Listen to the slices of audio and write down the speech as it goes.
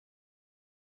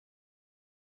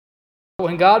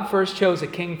When God first chose a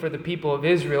king for the people of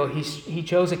Israel, he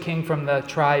chose a king from the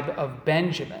tribe of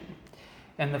Benjamin.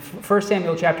 And the 1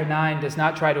 Samuel chapter 9 does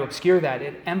not try to obscure that.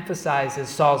 It emphasizes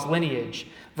Saul's lineage.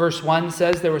 Verse 1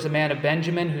 says there was a man of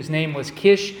Benjamin whose name was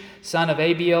Kish, son of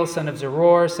Abiel, son of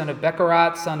Zeror, son of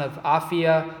Bechorat, son of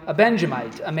Aphiah, a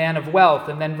Benjamite, a man of wealth.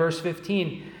 And then verse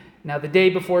 15, now the day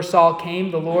before Saul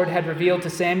came, the Lord had revealed to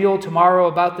Samuel, tomorrow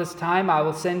about this time I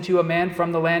will send you a man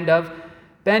from the land of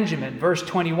Benjamin. Verse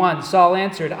 21, Saul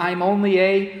answered, I'm only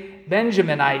a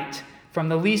Benjaminite, from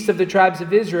the least of the tribes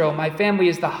of Israel. My family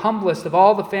is the humblest of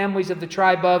all the families of the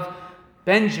tribe of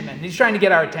Benjamin. He's trying to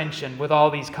get our attention with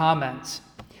all these comments.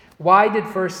 Why did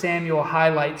 1 Samuel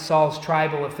highlight Saul's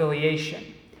tribal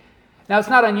affiliation? Now, it's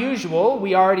not unusual.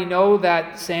 We already know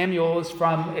that Samuel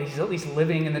he's at least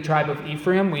living in the tribe of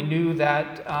Ephraim. We knew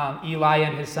that Eli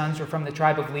and his sons were from the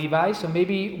tribe of Levi, so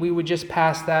maybe we would just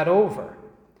pass that over.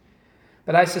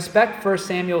 But I suspect 1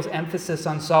 Samuel's emphasis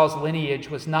on Saul's lineage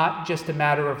was not just a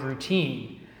matter of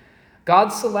routine.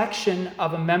 God's selection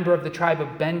of a member of the tribe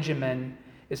of Benjamin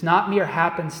is not mere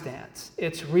happenstance.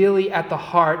 It's really at the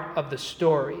heart of the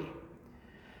story.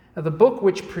 Now, the book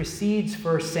which precedes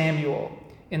 1 Samuel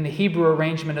in the Hebrew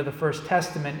arrangement of the First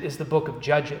Testament is the book of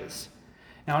Judges.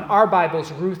 Now, in our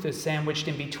Bibles, Ruth is sandwiched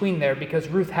in between there because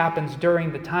Ruth happens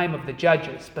during the time of the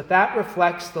Judges, but that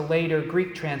reflects the later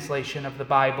Greek translation of the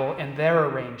Bible and their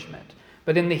arrangement.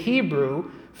 But in the Hebrew,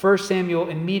 1 Samuel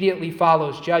immediately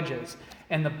follows Judges,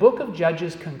 and the book of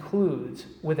Judges concludes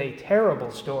with a terrible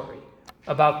story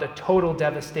about the total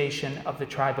devastation of the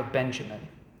tribe of Benjamin.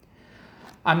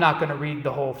 I'm not going to read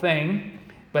the whole thing,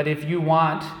 but if you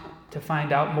want to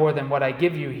find out more than what I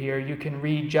give you here, you can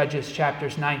read Judges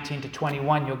chapters 19 to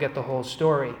 21. You'll get the whole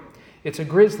story. It's a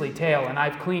grisly tale, and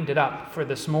I've cleaned it up for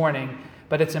this morning,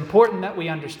 but it's important that we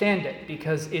understand it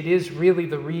because it is really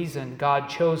the reason God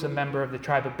chose a member of the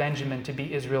tribe of Benjamin to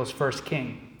be Israel's first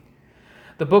king.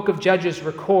 The book of Judges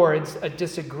records a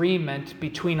disagreement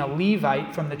between a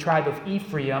Levite from the tribe of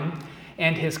Ephraim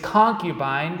and his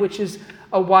concubine, which is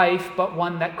a wife, but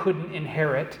one that couldn't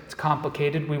inherit. It's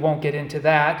complicated. We won't get into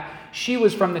that. She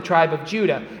was from the tribe of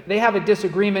Judah. They have a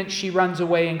disagreement. She runs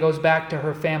away and goes back to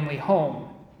her family home.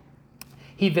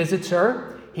 He visits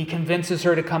her. He convinces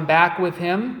her to come back with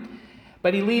him,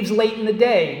 but he leaves late in the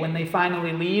day when they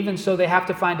finally leave, and so they have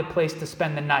to find a place to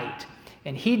spend the night.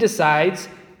 And he decides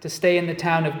to stay in the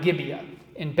town of Gibeah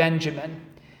in Benjamin.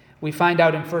 We find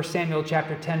out in 1 Samuel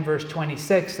chapter 10, verse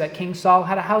 26, that King Saul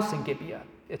had a house in Gibeah.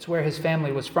 It's where his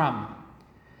family was from.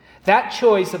 That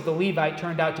choice of the Levite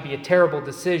turned out to be a terrible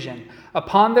decision.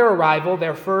 Upon their arrival,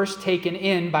 they're first taken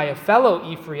in by a fellow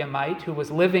Ephraimite who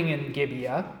was living in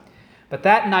Gibeah. But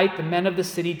that night, the men of the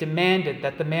city demanded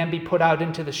that the man be put out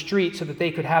into the street so that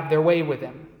they could have their way with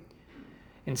him.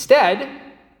 Instead,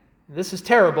 this is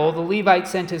terrible, the Levite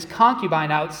sent his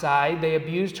concubine outside. They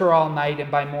abused her all night,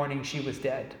 and by morning she was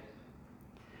dead.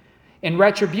 In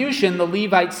retribution, the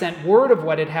Levite sent word of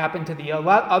what had happened to the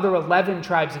other 11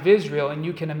 tribes of Israel, and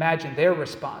you can imagine their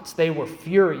response. They were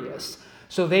furious.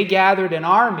 So they gathered an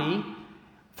army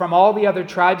from all the other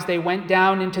tribes. They went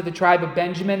down into the tribe of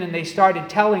Benjamin, and they started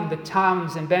telling the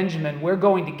towns in Benjamin, we're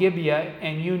going to Gibeah,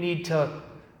 and you need to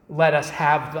let us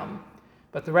have them.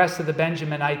 But the rest of the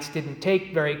Benjaminites didn't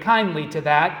take very kindly to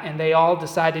that, and they all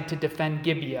decided to defend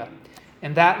Gibeah,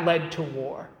 and that led to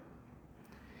war.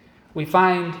 We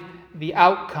find the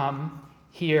outcome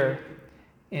here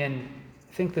in,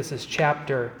 I think this is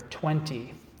chapter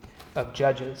 20 of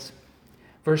Judges.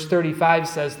 Verse 35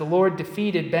 says, the Lord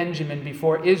defeated Benjamin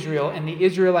before Israel, and the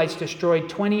Israelites destroyed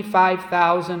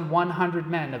 25,100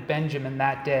 men of Benjamin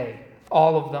that day,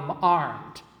 all of them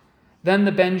armed. Then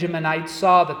the Benjaminites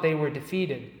saw that they were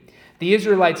defeated. The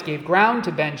Israelites gave ground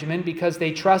to Benjamin because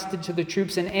they trusted to the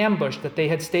troops in ambush that they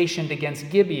had stationed against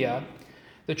Gibeah.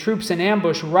 The troops in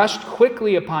ambush rushed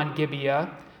quickly upon Gibeah.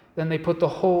 Then they put the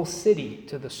whole city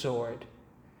to the sword.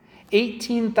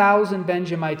 18,000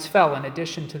 Benjamites fell in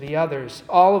addition to the others,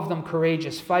 all of them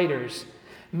courageous fighters.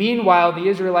 Meanwhile, the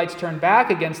Israelites turned back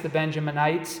against the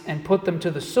Benjaminites and put them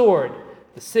to the sword,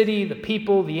 the city, the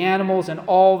people, the animals, and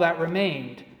all that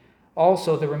remained.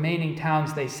 Also, the remaining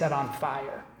towns they set on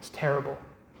fire. It's terrible,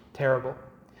 terrible.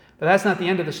 But that's not the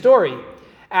end of the story.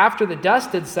 After the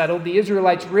dust had settled, the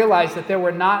Israelites realized that there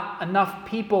were not enough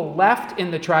people left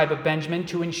in the tribe of Benjamin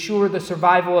to ensure the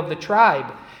survival of the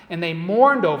tribe. And they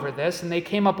mourned over this, and they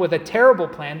came up with a terrible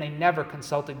plan. They never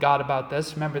consulted God about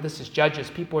this. Remember, this is Judges.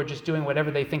 People are just doing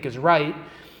whatever they think is right.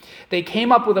 They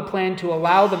came up with a plan to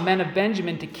allow the men of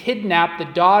Benjamin to kidnap the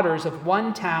daughters of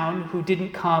one town who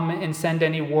didn't come and send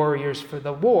any warriors for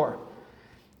the war.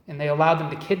 And they allowed them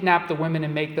to kidnap the women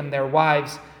and make them their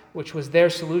wives. which was their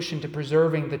solution to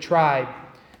preserving the tribe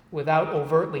without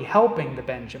overtly helping the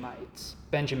Benjaminites.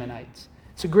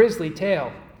 It's a grisly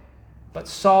tale, but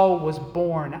Saul was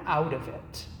born out of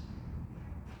it.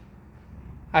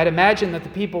 I'd imagine that the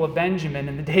people of Benjamin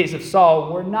in the days of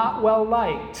Saul were not well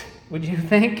liked, would you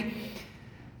think?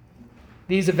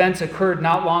 These events occurred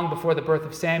not long before the birth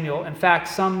of Samuel. In fact,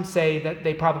 some say that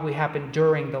they probably happened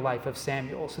during the life of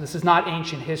Samuel. So this is not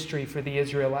ancient history for the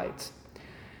Israelites.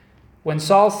 When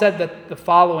Saul said that the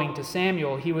following to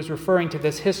Samuel, he was referring to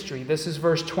this history. This is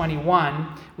verse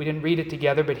 21. We didn't read it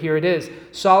together, but here it is.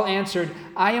 Saul answered,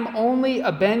 I am only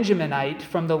a Benjaminite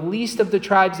from the least of the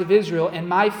tribes of Israel, and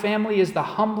my family is the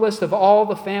humblest of all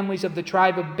the families of the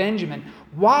tribe of Benjamin.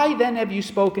 Why then have you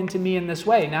spoken to me in this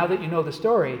way? Now that you know the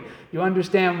story, you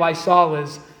understand why Saul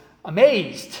is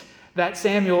amazed that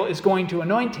Samuel is going to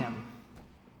anoint him.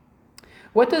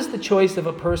 What does the choice of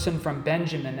a person from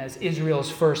Benjamin as Israel's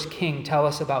first king tell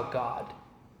us about God?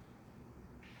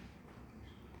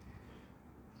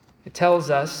 It tells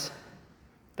us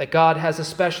that God has a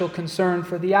special concern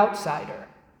for the outsider,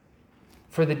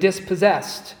 for the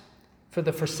dispossessed, for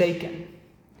the forsaken.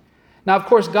 Now, of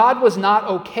course, God was not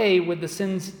okay with the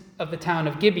sins of the town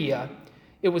of Gibeah.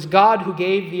 It was God who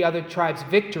gave the other tribes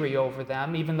victory over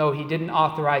them, even though he didn't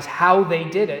authorize how they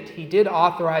did it. He did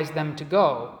authorize them to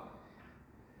go.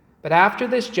 But after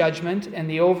this judgment and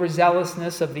the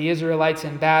overzealousness of the Israelites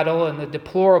in battle and the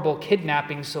deplorable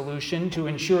kidnapping solution to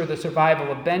ensure the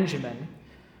survival of Benjamin,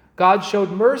 God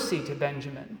showed mercy to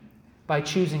Benjamin by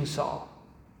choosing Saul.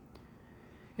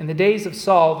 In the days of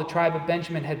Saul, the tribe of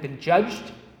Benjamin had been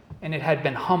judged and it had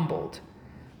been humbled.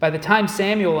 By the time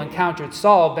Samuel encountered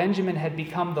Saul, Benjamin had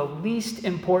become the least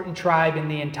important tribe in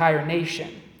the entire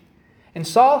nation. And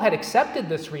Saul had accepted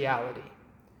this reality.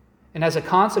 And as a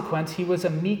consequence, he was a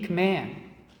meek man.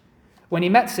 When he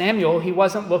met Samuel, he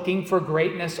wasn't looking for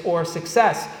greatness or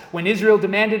success. When Israel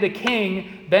demanded a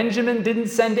king, Benjamin didn't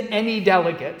send any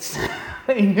delegates.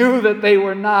 He knew that they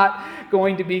were not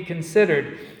going to be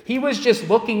considered. He was just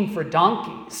looking for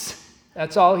donkeys.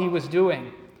 That's all he was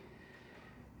doing.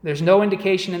 There's no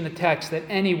indication in the text that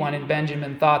anyone in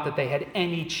Benjamin thought that they had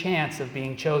any chance of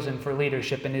being chosen for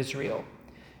leadership in Israel.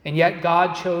 And yet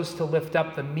God chose to lift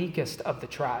up the meekest of the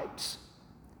tribes.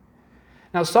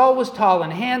 Now Saul was tall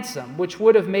and handsome, which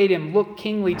would have made him look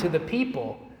kingly to the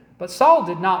people, but Saul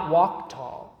did not walk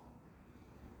tall.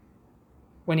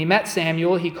 When he met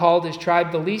Samuel, he called his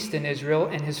tribe the least in Israel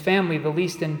and his family the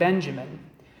least in Benjamin.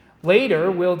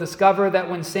 Later, we'll discover that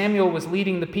when Samuel was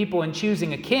leading the people in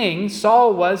choosing a king,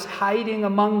 Saul was hiding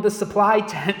among the supply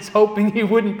tents, hoping he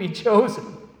wouldn't be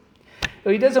chosen. So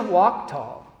he doesn't walk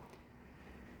tall.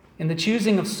 In the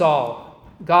choosing of Saul,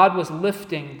 God was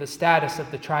lifting the status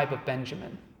of the tribe of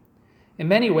Benjamin. In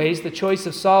many ways, the choice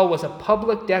of Saul was a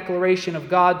public declaration of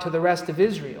God to the rest of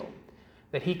Israel,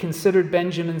 that he considered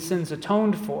Benjamin's sins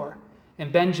atoned for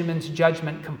and Benjamin's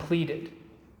judgment completed.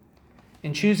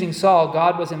 In choosing Saul,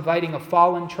 God was inviting a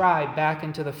fallen tribe back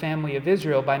into the family of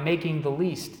Israel by making the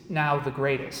least now the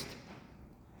greatest.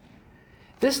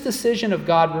 This decision of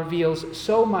God reveals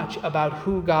so much about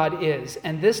who God is,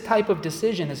 and this type of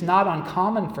decision is not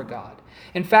uncommon for God.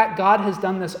 In fact, God has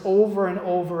done this over and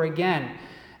over again.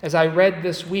 As I read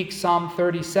this week Psalm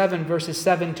 37, verses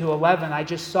 7 to 11, I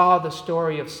just saw the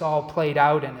story of Saul played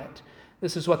out in it.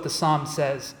 This is what the psalm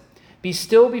says. Be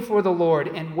still before the Lord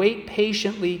and wait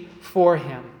patiently for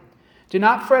him. Do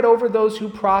not fret over those who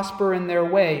prosper in their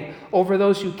way, over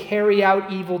those who carry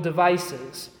out evil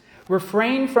devices.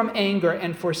 Refrain from anger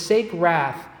and forsake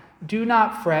wrath. Do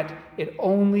not fret, it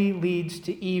only leads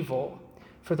to evil.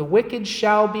 For the wicked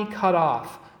shall be cut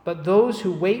off, but those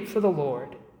who wait for the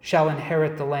Lord shall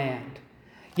inherit the land.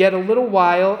 Yet a little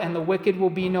while, and the wicked will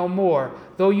be no more.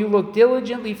 Though you look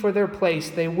diligently for their place,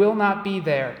 they will not be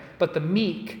there. But the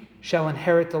meek shall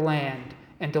inherit the land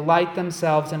and delight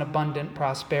themselves in abundant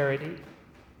prosperity.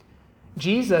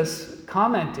 Jesus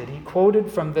commented, he quoted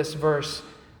from this verse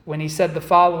when he said the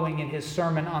following in his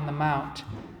Sermon on the Mount,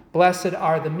 Blessed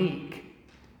are the meek,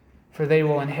 for they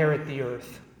will inherit the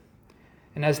earth.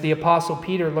 And as the Apostle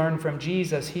Peter learned from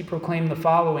Jesus, he proclaimed the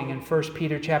following in 1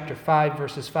 Peter chapter 5,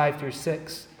 verses 5 through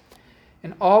 6.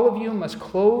 And all of you must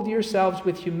clothe yourselves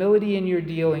with humility in your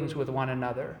dealings with one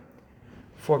another.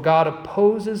 For God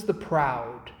opposes the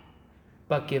proud,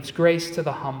 but gives grace to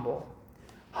the humble.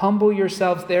 Humble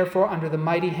yourselves, therefore, under the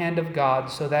mighty hand of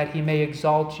God, so that he may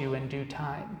exalt you in due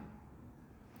time.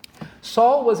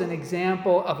 Saul was an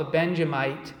example of a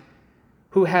Benjamite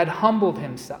who had humbled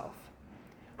himself,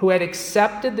 who had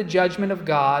accepted the judgment of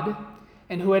God,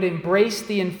 and who had embraced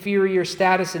the inferior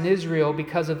status in Israel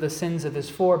because of the sins of his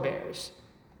forebears.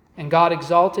 and God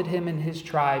exalted him and his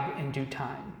tribe in due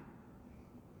time.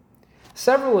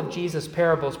 Several of Jesus'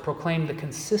 parables proclaim the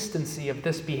consistency of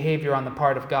this behavior on the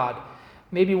part of God.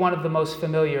 Maybe one of the most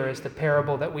familiar is the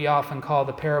parable that we often call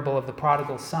the parable of the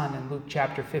prodigal son in Luke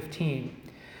chapter 15.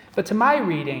 But to my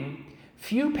reading,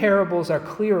 few parables are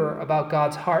clearer about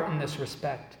God's heart in this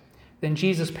respect than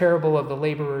Jesus' parable of the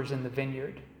laborers in the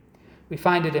vineyard. We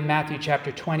find it in Matthew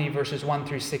chapter 20, verses 1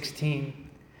 through 16.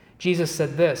 Jesus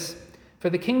said this, "For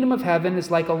the kingdom of heaven is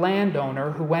like a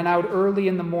landowner who went out early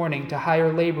in the morning to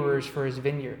hire laborers for his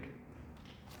vineyard.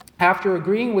 After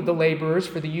agreeing with the laborers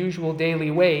for the usual daily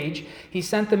wage, he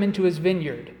sent them into his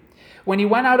vineyard. When he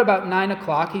went out about 9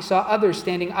 o'clock, he saw others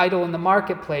standing idle in the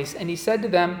marketplace, and he said to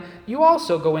them, 'You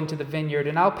also go into the vineyard,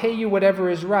 and I'll pay you whatever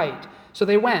is right.' So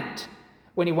they went.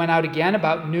 When he went out again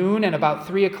about noon and about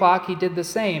 3 o'clock, he did the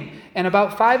same. And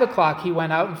about 5 o'clock he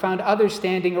went out and found others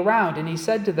standing around, and he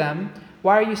said to them,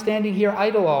 'Why are you standing here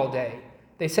idle all day?'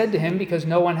 They said to him, 'Because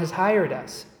no one has hired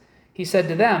us.' He said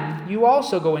to them, 'You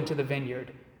also go into the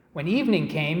vineyard.' When evening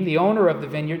came, the owner of the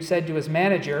vineyard said to his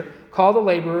manager, 'Call the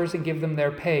laborers and give them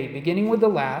their pay, beginning with the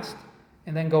last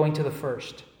and then going to the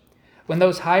first.' When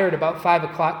those hired about 5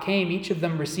 o'clock came, each of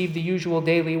them received the usual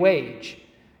daily wage.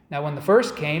 Now when the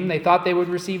first came, they thought they would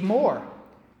receive more,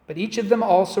 but each of them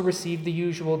also received the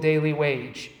usual daily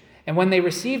wage. And when they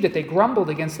received it, they grumbled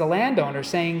against the landowner,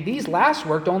 saying, 'These last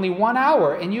worked only 1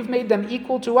 hour, and you've made them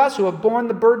equal to us who have borne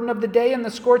the burden of the day and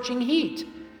the scorching heat.'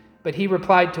 But he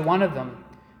replied to one of them,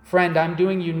 'Friend, I'm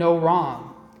doing you no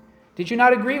wrong. Did you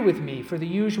not agree with me for the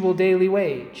usual daily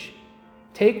wage?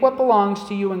 Take what belongs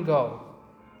to you and go.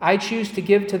 I choose to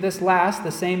give to this last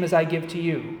the same as I give to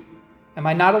you. Am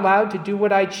I not allowed to do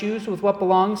what I choose with what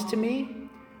belongs to me?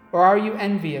 Or are you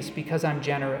envious because I'm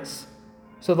generous?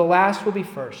 So the last will be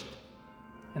first,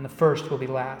 and the first will be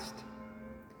last.'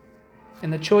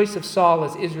 In the choice of Saul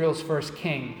as Israel's first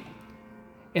king,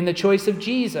 in the choice of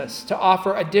Jesus to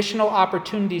offer additional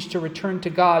opportunities to return to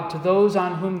God to those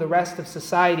on whom the rest of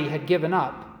society had given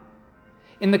up,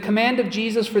 in the command of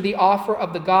Jesus for the offer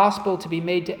of the gospel to be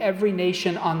made to every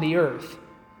nation on the earth,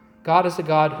 God is a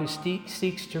God who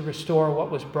seeks to restore what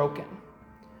was broken,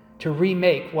 to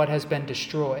remake what has been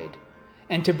destroyed,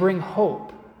 and to bring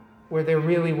hope where there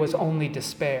really was only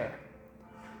despair.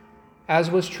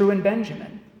 As was true in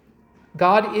Benjamin,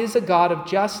 God is a God of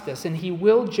justice, and he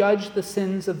will judge the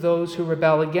sins of those who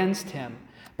rebel against him.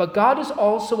 But God is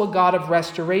also a God of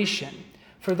restoration.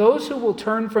 For those who will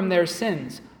turn from their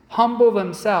sins, humble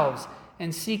themselves,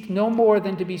 and seek no more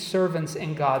than to be servants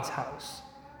in God's house,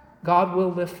 God will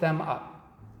lift them up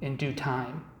in due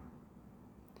time.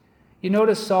 You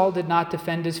notice Saul did not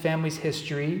defend his family's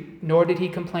history, nor did he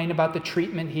complain about the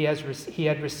treatment he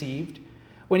had received.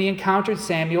 When he encountered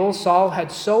Samuel, Saul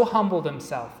had so humbled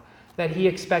himself that he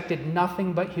expected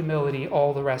nothing but humility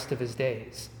all the rest of his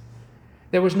days.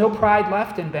 There was no pride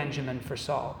left in Benjamin for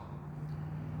Saul.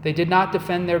 They did not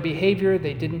defend their behavior.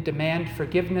 They didn't demand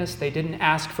forgiveness. They didn't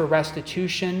ask for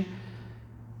restitution.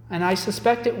 And I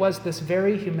suspect it was this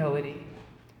very humility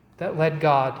that led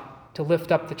God to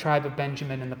lift up the tribe of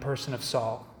Benjamin in the person of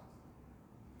Saul.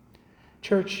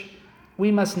 Church,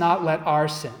 we must not let our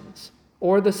sins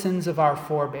or the sins of our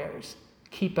forebears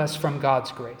keep us from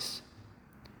God's grace.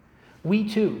 We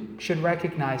too should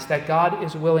recognize that God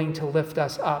is willing to lift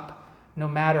us up no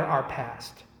matter our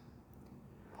past.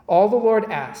 All the Lord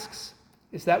asks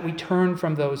is that we turn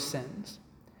from those sins,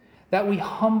 that we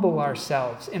humble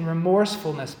ourselves in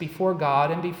remorsefulness before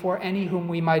God and before any whom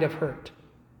we might have hurt,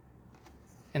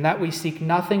 and that we seek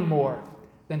nothing more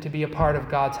than to be a part of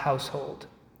God's household.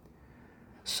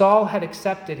 Saul had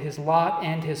accepted his lot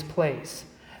and his place.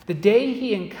 The day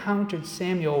he encountered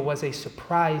Samuel was a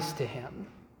surprise to him.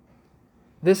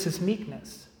 This is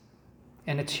meekness,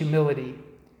 and it's humility,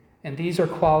 and these are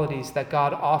qualities that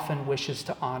God often wishes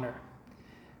to honor.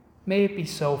 May it be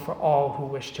so for all who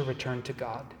wish to return to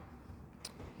God.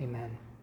 Amen.